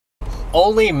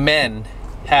only men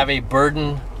have a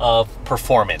burden of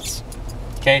performance,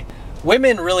 okay?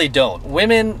 Women really don't.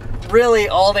 Women really,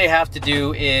 all they have to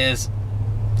do is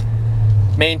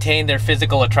maintain their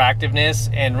physical attractiveness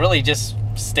and really just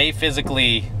stay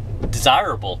physically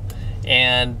desirable.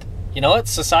 And you know what?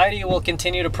 Society will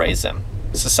continue to praise them.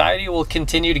 Society will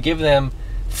continue to give them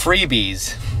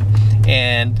freebies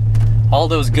and all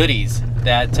those goodies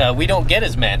that we don't get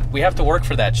as men. We have to work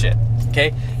for that shit,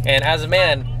 okay? And as a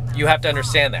man, you have to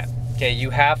understand that, okay? You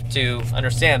have to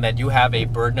understand that you have a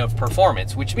burden of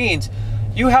performance, which means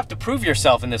you have to prove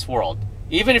yourself in this world.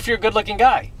 Even if you're a good-looking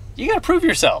guy, you gotta prove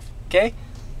yourself, okay?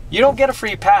 You don't get a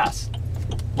free pass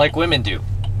like women do,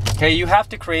 okay? You have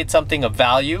to create something of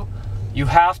value. You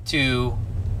have to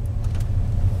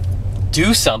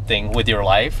do something with your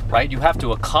life, right? You have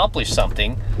to accomplish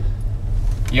something.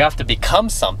 You have to become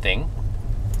something,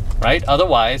 right?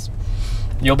 Otherwise,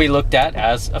 you'll be looked at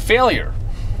as a failure,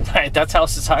 right? That's how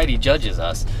society judges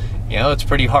us. You know, it's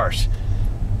pretty harsh.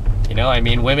 You know, I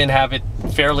mean, women have it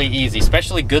fairly easy,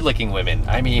 especially good-looking women.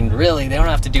 I mean, really, they don't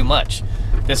have to do much.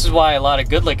 This is why a lot of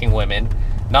good-looking women,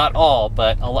 not all,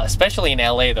 but a lot, especially in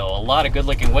LA though, a lot of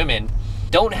good-looking women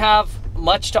don't have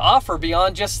much to offer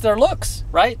beyond just their looks,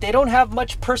 right? They don't have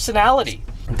much personality.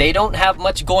 They don't have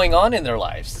much going on in their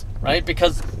lives, right?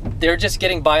 Because they're just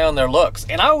getting by on their looks.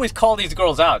 And I always call these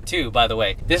girls out too, by the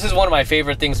way. This is one of my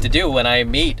favorite things to do when I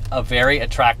meet a very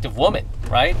attractive woman,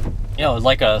 right? You know,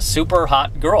 like a super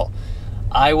hot girl.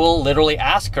 I will literally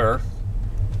ask her,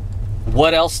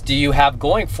 what else do you have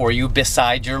going for you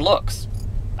besides your looks?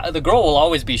 The girl will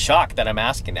always be shocked that I'm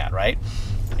asking that, right?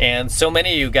 And so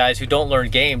many of you guys who don't learn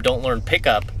game, don't learn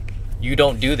pickup, you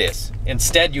don't do this.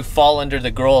 Instead, you fall under the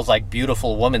girl's like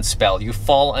beautiful woman spell. You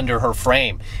fall under her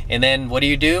frame. And then what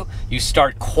do? You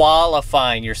start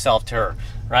qualifying yourself to her,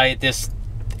 right? This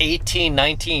 18,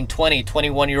 19, 20,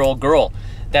 21-year-old girl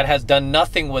that has done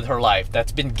nothing with her life,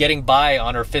 that's been getting by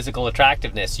on her physical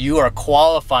attractiveness. You are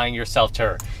qualifying yourself to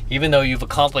her, even though you've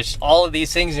accomplished all of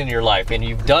these things in your life and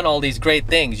you've done all these great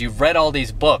things. You've read all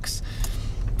these books,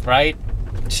 right?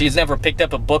 She's never picked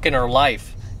up a book in her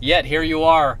life. Yet here you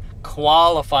are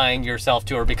qualifying yourself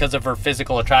to her because of her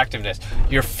physical attractiveness.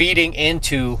 You're feeding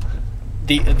into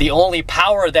the only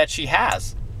power that she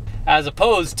has, as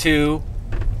opposed to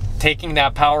taking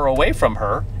that power away from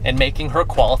her and making her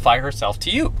qualify herself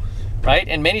to you, right?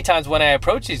 And many times when I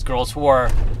approach these girls who are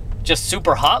just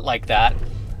super hot like that,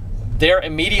 they're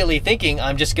immediately thinking,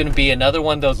 I'm just gonna be another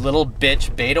one of those little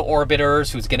bitch beta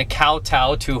orbiters who's gonna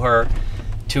kowtow to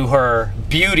her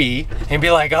beauty and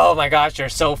be like, oh my gosh, you're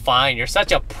so fine. You're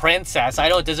such a princess. I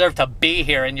don't deserve to be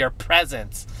here in your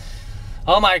presence.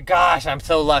 Oh my gosh, I'm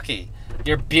so lucky.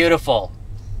 You're beautiful,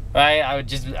 right? I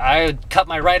would cut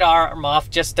my right arm off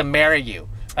just to marry you,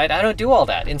 right? I don't do all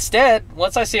that. Instead,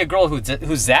 once I see a girl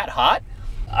who's that hot,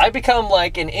 I become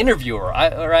like an interviewer,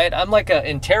 right? I'm like an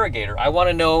interrogator. I want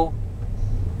to know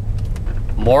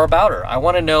more about her. I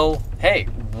want to know, hey,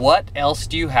 what else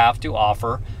do you have to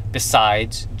offer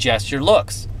besides just your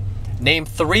looks? Name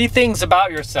 3 things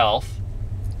about yourself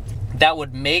that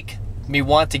would make me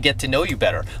want to get to know you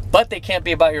better, but they can't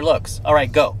be about your looks. All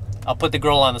right, go. I'll put the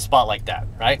girl on the spot like that,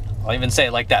 right? I'll even say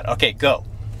it like that. Okay, go.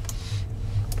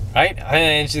 Right?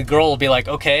 And the girl will be like,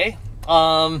 okay,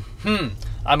 I'm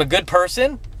a good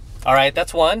person. All right,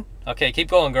 that's one. Okay, keep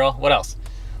going, girl. What else?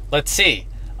 Let's see.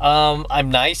 I'm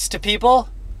nice to people.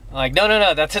 I'm like, no,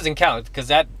 that doesn't count because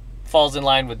that falls in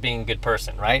line with being a good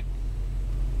person, right?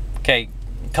 Okay,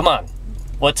 come on.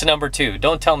 What's number 2?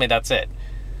 Don't tell me that's it.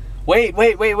 Wait.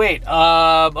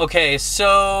 Okay,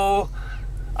 so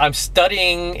I'm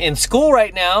studying in school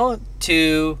right now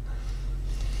to,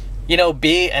 you know,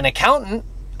 be an accountant.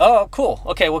 Oh, cool.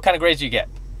 Okay, what kind of grades do you get?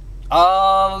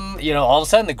 You know, all of a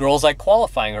sudden the girl's like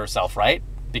qualifying herself, right?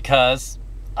 Because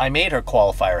I made her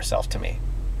qualify herself to me.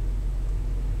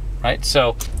 Right?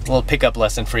 So a little pickup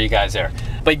lesson for you guys there.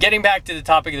 But getting back to the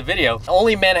topic of the video,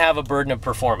 only men have a burden of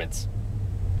performance.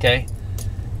 Okay?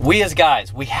 We as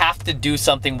guys, we have to do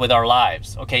something with our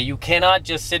lives. Okay? You cannot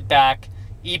just sit back,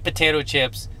 eat potato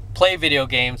chips, play video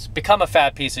games, become a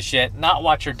fat piece of shit, not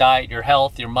watch your diet, your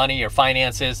health, your money, your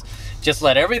finances, just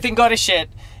let everything go to shit,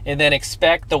 and then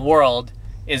expect the world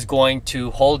is going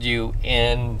to hold you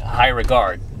in high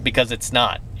regard, because it's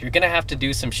not. You're gonna have to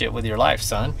do some shit with your life,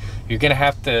 son. You're gonna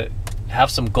have to have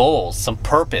some goals, some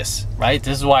purpose, right?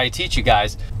 This is why I teach you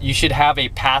guys, you should have a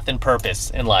path and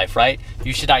purpose in life, right?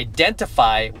 You should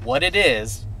identify what it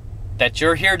is that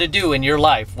you're here to do in your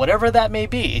life, whatever that may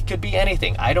be. It could be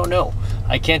anything. I don't know.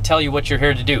 I can't tell you what you're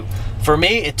here to do. For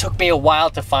me, it took me a while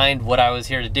to find what I was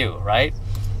here to do, right?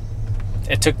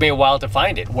 It took me a while to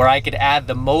find it, where I could add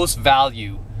the most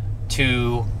value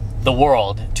to the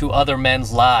world, to other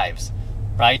men's lives,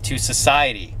 right? To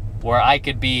society, where I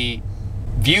could be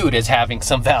viewed as having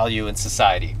some value in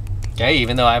society. Okay,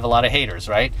 even though I have a lot of haters,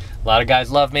 right? A lot of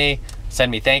guys love me,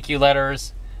 send me thank you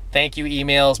letters, thank you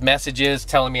emails, messages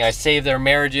telling me I saved their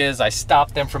marriages, I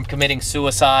stopped them from committing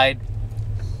suicide.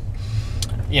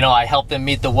 You know, I helped them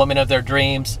meet the woman of their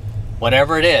dreams.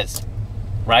 Whatever it is,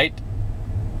 right?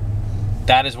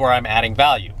 That is where I'm adding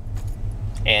value.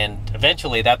 And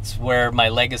eventually that's where my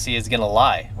legacy is gonna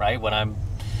lie, right? When I'm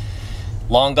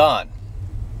long gone.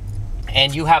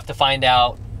 And you have to find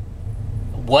out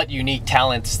what unique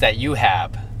talents that you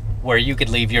have, where you could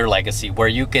leave your legacy, where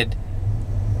you could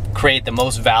create the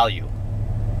most value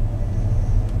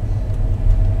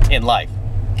in life,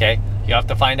 okay? You have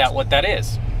to find out what that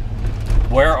is.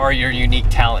 Where are your unique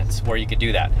talents where you could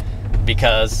do that?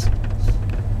 Because,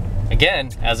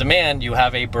 again, as a man, you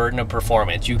have a burden of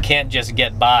performance. You can't just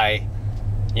get by,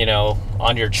 you know,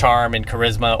 on your charm and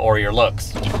charisma or your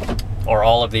looks or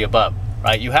all of the above,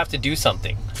 right? You have to do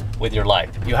something with your life.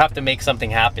 You have to make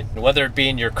something happen, whether it be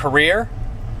in your career,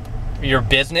 your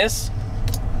business,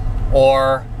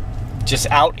 or just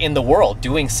out in the world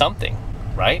doing something,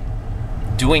 right?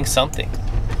 Doing something.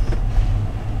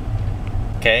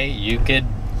 Okay, you could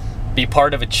be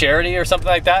part of a charity or something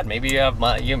like that. Maybe you have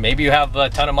maybe you have a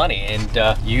ton of money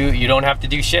and you don't have to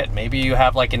do shit. Maybe you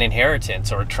have like an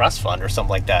inheritance or a trust fund or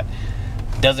something like that.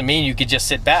 Doesn't mean you could just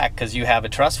sit back because you have a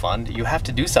trust fund. You have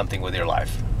to do something with your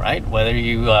life, right? Whether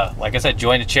you, like I said,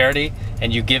 join a charity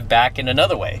and you give back in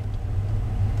another way,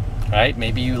 right?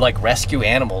 Maybe you like rescue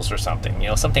animals or something, you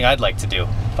know, something I'd like to do.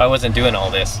 If I wasn't doing all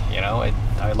this, you know,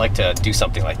 I'd like to do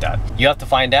something like that. You have to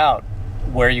find out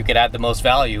where you could add the most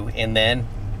value and then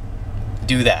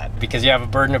do that, because you have a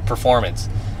burden of performance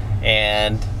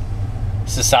and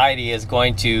society is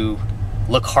going to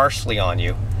look harshly on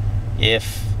you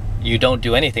if you don't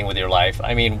do anything with your life.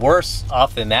 I mean, worse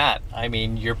off than that, I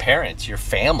mean, your parents, your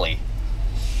family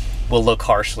will look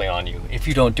harshly on you if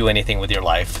you don't do anything with your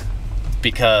life,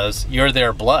 because you're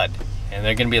their blood and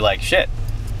they're gonna be like, shit,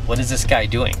 what is this guy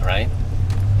doing, right?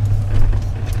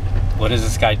 What is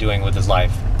this guy doing with his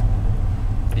life?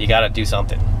 You gotta do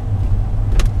something.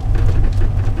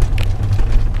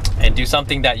 And do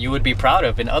something that you would be proud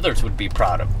of and others would be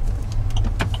proud of.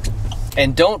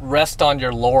 And don't rest on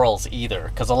your laurels either,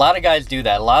 because a lot of guys do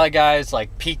that. A lot of guys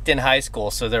like peaked in high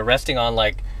school, so they're resting on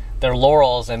like their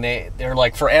laurels, and they're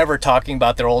like forever talking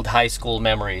about their old high school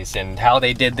memories and how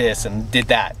they did this and did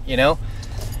that, you know?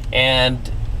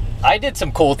 And I did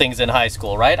some cool things in high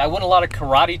school, right? I won a lot of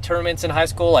karate tournaments in high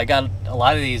school. I got a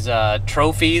lot of these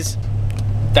trophies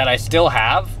that I still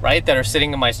have, right? That are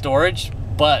sitting in my storage,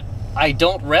 but I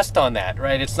don't rest on that,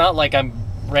 right? It's not like I'm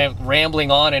rambling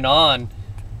on and on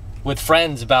with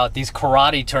friends about these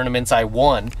karate tournaments I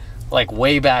won like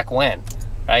way back when,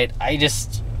 right?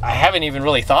 I haven't even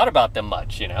really thought about them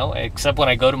much, you know, except when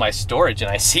I go to my storage and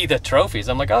I see the trophies.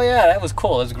 I'm like, oh yeah, that was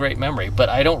cool. It was a great memory, but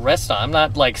I don't rest on. I'm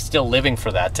not like still living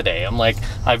for that today. I'm like,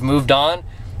 I've moved on.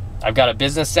 I've got a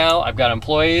business now. I've got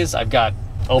employees. I've got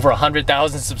over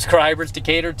 100,000 subscribers to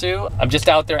cater to. I'm just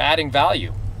out there adding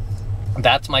value.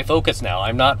 That's my focus now.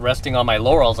 I'm not resting on my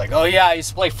laurels like, oh yeah, I used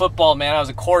to play football, man. I was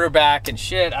a quarterback and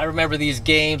shit. I remember these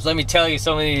games. Let me tell you,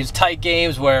 some of these tight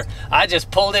games where I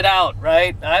just pulled it out,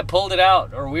 right? I pulled it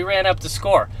out, or we ran up the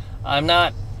score. I'm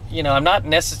not, you know, I'm not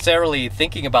necessarily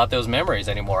thinking about those memories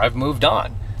anymore. I've moved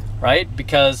on, right?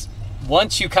 Because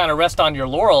once you kind of rest on your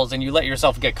laurels and you let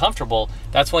yourself get comfortable,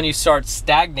 that's when you start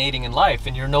stagnating in life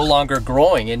and you're no longer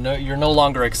growing and you're no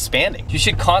longer expanding. You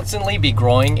should constantly be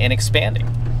growing and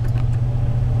expanding.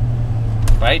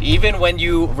 Right? Even when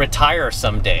you retire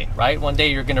someday, right? One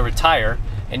day you're gonna retire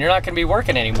and you're not gonna be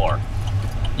working anymore.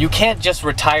 You can't just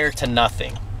retire to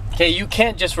nothing, okay? You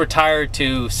can't just retire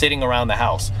to sitting around the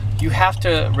house. You have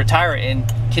to retire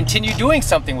and continue doing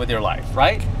something with your life,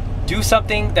 right? Do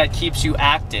something that keeps you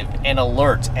active and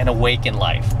alert and awake in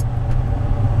life.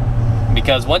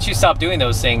 Because once you stop doing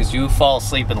those things, you fall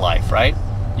asleep in life, right?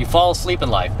 You fall asleep in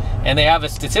life. And they have a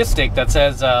statistic that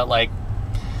says like,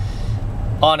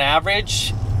 on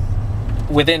average,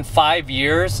 within 5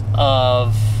 years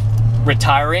of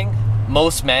retiring,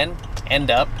 most men end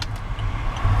up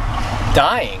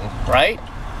dying, right?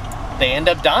 They end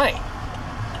up dying.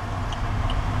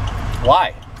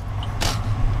 Why?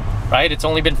 Right? It's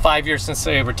only been 5 years since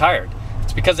they retired.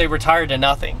 It's because they retired to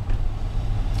nothing.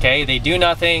 Okay? They do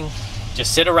nothing,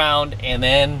 just sit around, and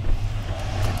then,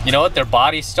 you know what? Their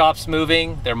body stops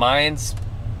moving, their minds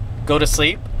go to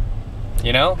sleep,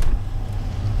 you know?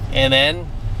 And then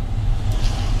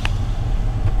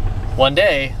one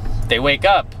day they wake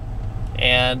up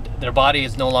and their body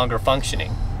is no longer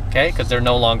functioning. okay? Because they're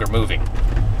no longer moving,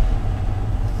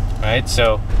 right?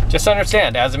 So just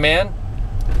understand, as a man,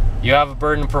 you have a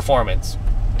burden of performance,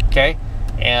 okay?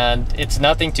 And it's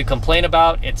nothing to complain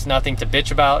about. It's nothing to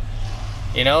bitch about.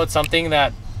 You know, it's something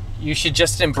that you should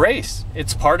just embrace.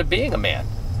 It's part of being a man,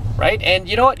 right? And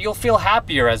you know what? You'll feel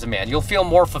happier as a man. You'll feel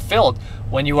more fulfilled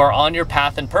when you are on your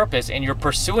path and purpose and you're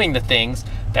pursuing the things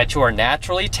that you are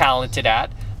naturally talented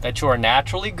at, that you are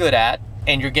naturally good at,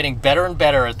 and you're getting better and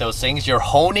better at those things. You're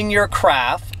honing your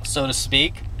craft, so to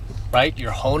speak, right?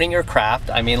 You're honing your craft.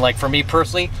 I mean, like for me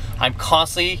personally, I'm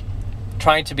constantly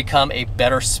trying to become a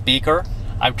better speaker.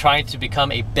 I'm trying to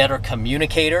become a better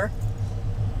communicator,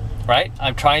 right?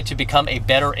 I'm trying to become a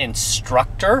better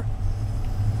instructor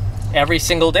every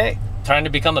single day. Trying to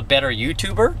become a better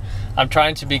YouTuber. I'm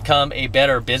trying to become a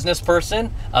better business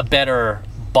person, a better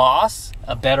boss,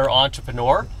 a better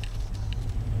entrepreneur,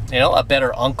 you know, a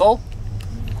better uncle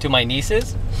to my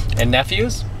nieces and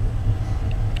nephews,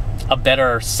 a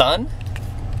better son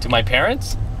to my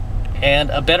parents, and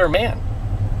a better man,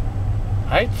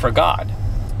 right? For God,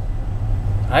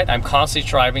 right? I'm constantly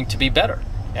striving to be better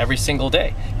every single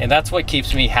day. And that's what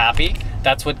keeps me happy.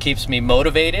 That's what keeps me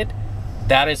motivated.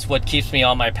 That is what keeps me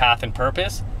on my path and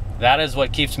purpose. That is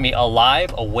what keeps me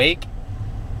alive, awake,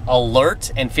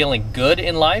 alert, and feeling good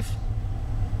in life,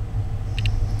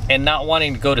 and not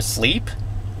wanting to go to sleep,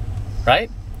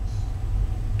 right?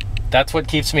 That's what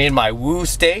keeps me in my woo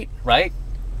state, right?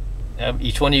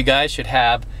 Each one of you guys should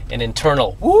have an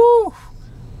internal woo,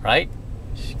 right?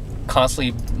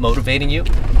 Constantly motivating you,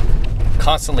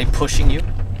 constantly pushing you.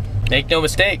 Make no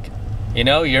mistake, you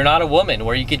know, you're not a woman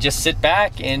where you could just sit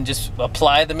back and just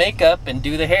apply the makeup and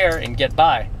do the hair and get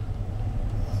by,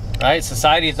 right?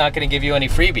 Society is not going to give you any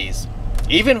freebies.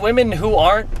 Even women who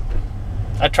aren't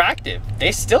attractive,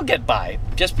 they still get by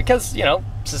just because, you know,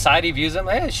 society views them,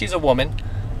 hey, she's a woman.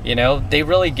 You know, they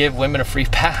really give women a free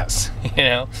pass. You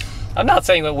know, I'm not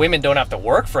saying that women don't have to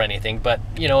work for anything, but,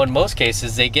 you know, in most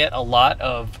cases, they get a lot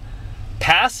of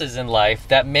passes in life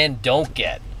that men don't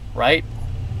get, right?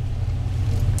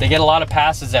 They get a lot of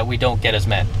passes that we don't get as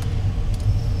men.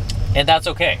 And that's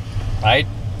okay, right?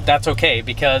 That's okay,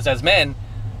 because as men,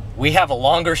 we have a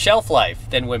longer shelf life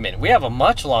than women. We have a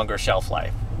much longer shelf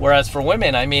life. Whereas for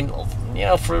women, I mean, you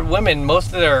know, for women, most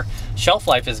of their shelf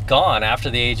life is gone after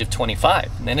the age of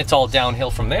 25. And then it's all downhill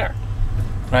from there,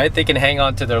 right? They can hang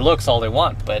on to their looks all they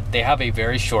want, but they have a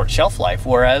very short shelf life.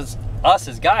 Whereas us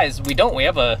as guys, we don't. We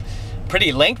have a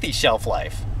pretty lengthy shelf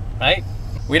life, right?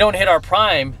 We don't hit our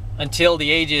prime until the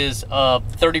ages of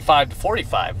 35 to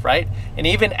 45, right? And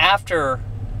even after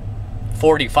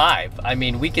 45, I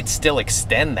mean, we could still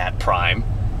extend that prime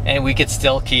and we could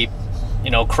still keep, you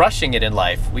know, crushing it in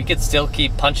life. We could still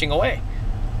keep punching away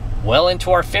well into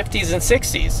our 50s and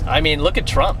 60s. I mean, look at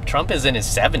Trump. Trump is in his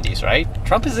 70s, right?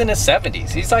 Trump is in his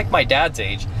 70s. He's like my dad's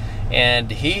age,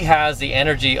 and he has the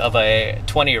energy of a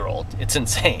 20-year-old. It's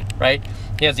insane, right?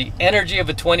 He has the energy of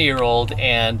a 20-year-old,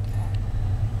 and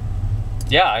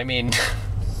yeah, I mean,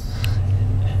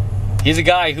 he's a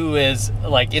guy who is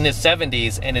like in his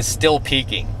 70s and is still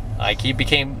peaking. Like he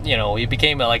became, you know, he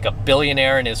became like a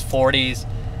billionaire in his 40s.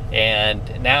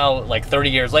 And now, like 30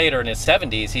 years later, in his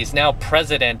 70s, he's now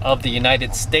president of the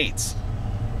United States,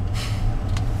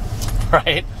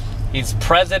 right? He's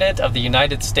president of the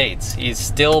United States. He's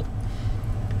still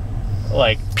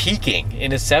like peaking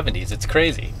in his 70s. It's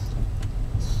crazy.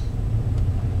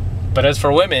 But as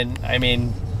for women, I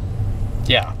mean,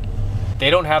 yeah, they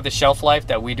don't have the shelf life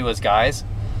that we do as guys.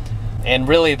 And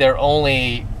really, they're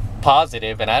only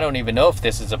positive, and I don't even know if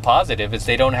this is a positive, is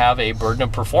they don't have a burden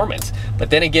of performance. But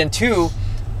then again too,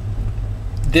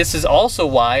 this is also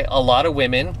why a lot of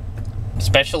women,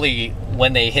 especially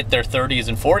when they hit their 30s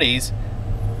and 40s,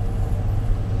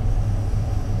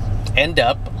 end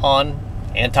up on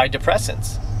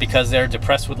antidepressants because they're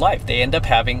depressed with life. They end up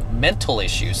having mental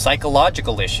issues,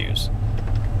 psychological issues,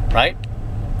 right?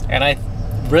 And I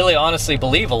really honestly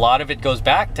believe a lot of it goes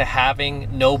back to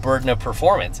having no burden of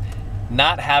performance,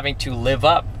 not having to live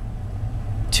up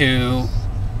to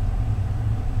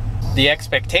the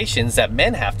expectations that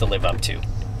men have to live up to.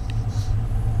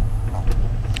 All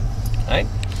right?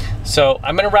 So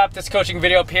I'm gonna wrap this coaching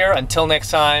video up here. Until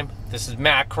next time, this is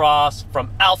Matt Cross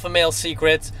from Alpha Male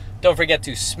Secrets. Don't forget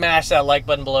to smash that like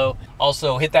button below.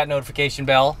 Also hit that notification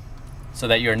bell so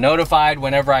that you're notified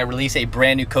whenever I release a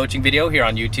brand new coaching video here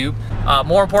on YouTube.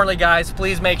 More importantly, guys,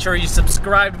 please make sure you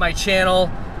subscribe to my channel.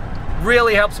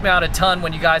 Really helps me out a ton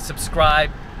when you guys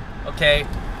subscribe, okay?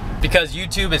 Because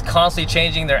YouTube is constantly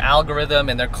changing their algorithm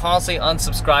and they're constantly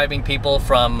unsubscribing people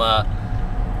from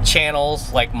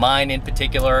channels like mine in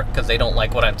particular, because they don't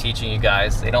like what I'm teaching you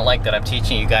guys. They don't like that I'm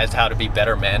teaching you guys how to be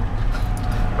better men,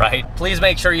 right? Please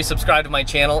make sure you subscribe to my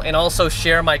channel, and also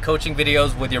share my coaching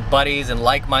videos with your buddies and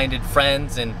like-minded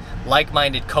friends and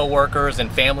like-minded coworkers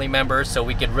and family members, so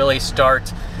we could really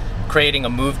start creating a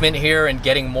movement here and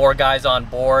getting more guys on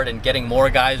board and getting more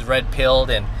guys red-pilled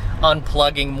and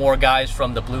unplugging more guys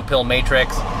from the blue pill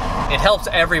matrix. It helps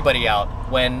everybody out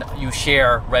when you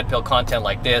share red pill content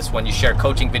like this, when you share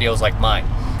coaching videos like mine,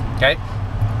 okay?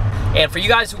 And for you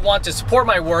guys who want to support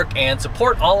my work and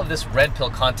support all of this red pill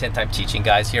content I'm teaching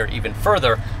guys here even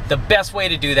further, the best way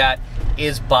to do that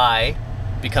is by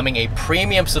becoming a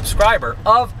premium subscriber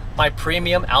of my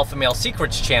premium Alpha Male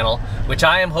Secrets channel, which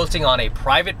I am hosting on a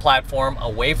private platform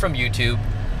away from YouTube.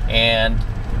 And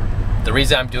the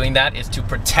reason I'm doing that is to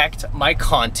protect my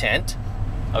content,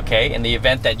 okay? In the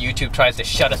event that YouTube tries to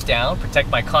shut us down, protect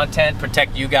my content,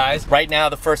 protect you guys. Right now,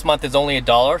 the first month is only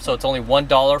 $1, so it's only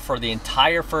 $1 for the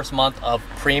entire first month of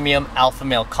premium Alpha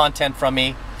Male content from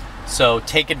me. So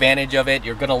take advantage of it.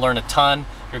 You're gonna learn a ton.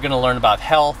 You're gonna learn about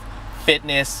health,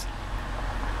 fitness,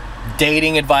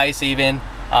 dating advice even.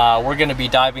 We're gonna be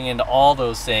diving into all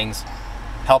those things,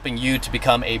 helping you to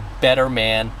become a better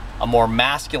man, a more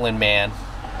masculine man,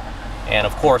 and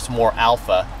of course more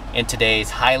alpha in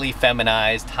today's highly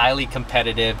feminized, highly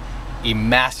competitive,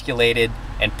 emasculated,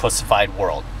 and pussified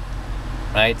world,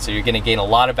 right? So you're gonna gain a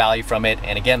lot of value from it.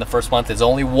 And again, the first month is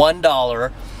only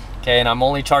 $1, okay? And I'm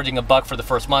only charging $1 for the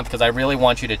first month because I really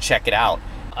want you to check it out.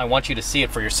 I want you to see it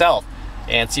for yourself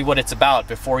and see what it's about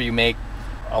before you make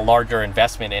a larger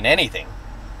investment in anything.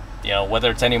 You know, whether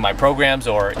it's any of my programs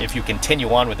or if you continue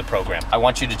on with the program. I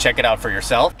want you to check it out for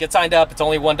yourself. Get signed up, it's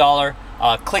only $1.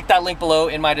 Click that link below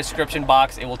in my description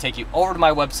box. It will take you over to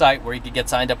my website where you can get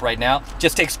signed up right now.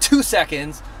 Just takes 2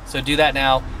 seconds, so do that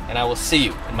now, and I will see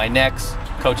you in my next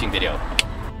coaching video.